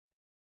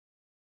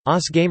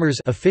AusGamers,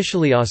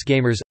 officially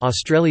AusGamers,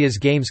 Australia's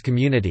games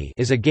community,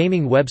 is a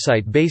gaming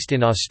website based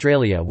in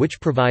Australia which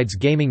provides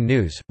gaming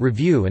news,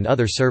 review and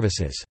other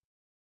services.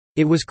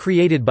 It was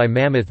created by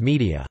Mammoth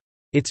Media.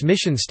 Its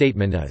mission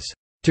statement is,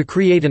 "to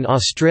create an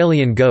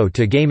Australian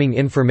go-to-gaming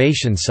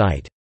information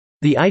site."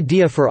 The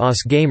idea for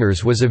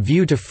AusGamers was a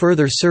view to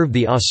further serve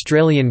the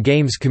Australian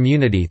games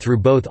community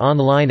through both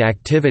online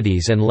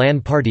activities and LAN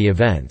party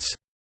events.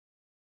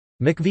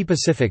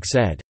 McVipacific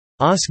said,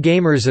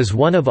 AusGamers is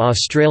one of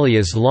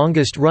Australia's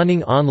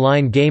longest-running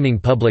online gaming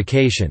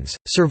publications,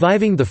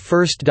 surviving the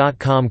first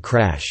 .com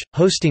crash,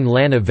 hosting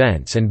LAN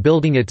events and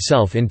building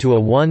itself into a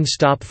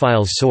one-stop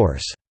file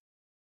source.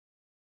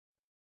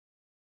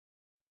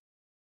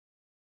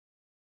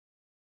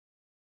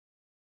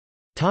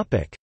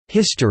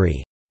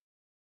 History.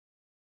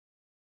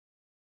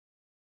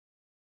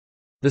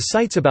 The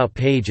site's About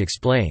page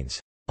explains,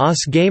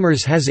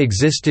 AusGamers has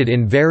existed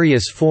in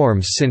various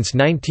forms since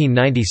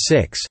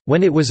 1996,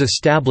 when it was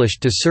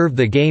established to serve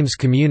the games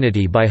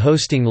community by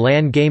hosting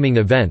LAN gaming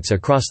events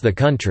across the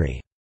country.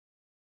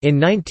 In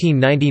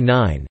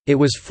 1999, it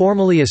was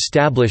formally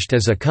established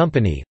as a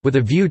company, with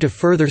a view to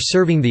further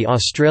serving the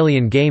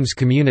Australian games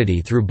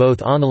community through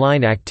both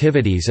online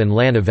activities and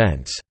LAN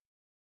events.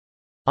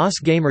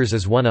 AusGamers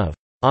is one of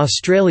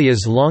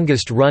Australia's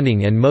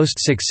longest-running and most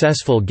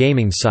successful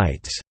gaming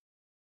sites,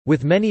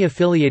 with many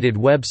affiliated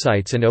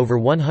websites and over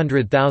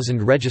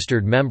 100,000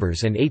 registered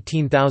members and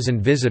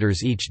 18,000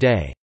 visitors each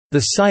day.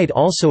 The site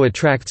also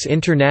attracts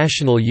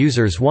international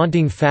users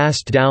wanting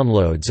fast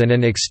downloads and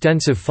an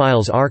extensive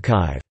files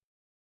archive.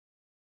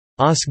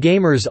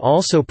 AusGamers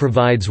also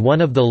provides one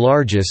of the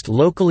largest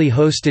locally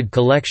hosted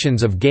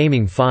collections of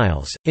gaming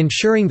files,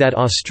 ensuring that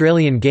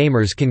Australian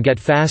gamers can get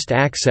fast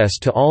access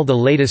to all the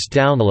latest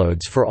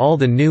downloads for all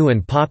the new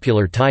and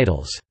popular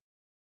titles.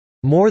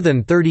 More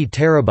than 30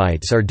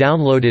 terabytes are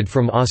downloaded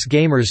from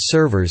AusGamers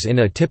servers in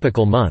a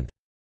typical month.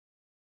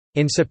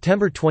 In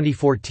September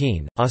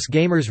 2014,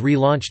 AusGamers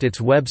relaunched its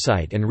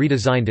website and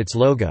redesigned its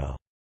logo.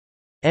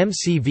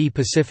 MCV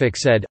Pacific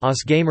said,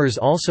 AusGamers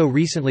also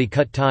recently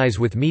cut ties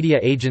with media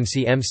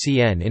agency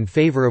MCN in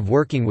favor of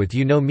working with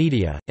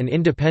Media, an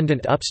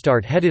independent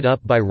upstart headed up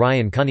by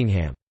Ryan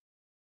Cunningham.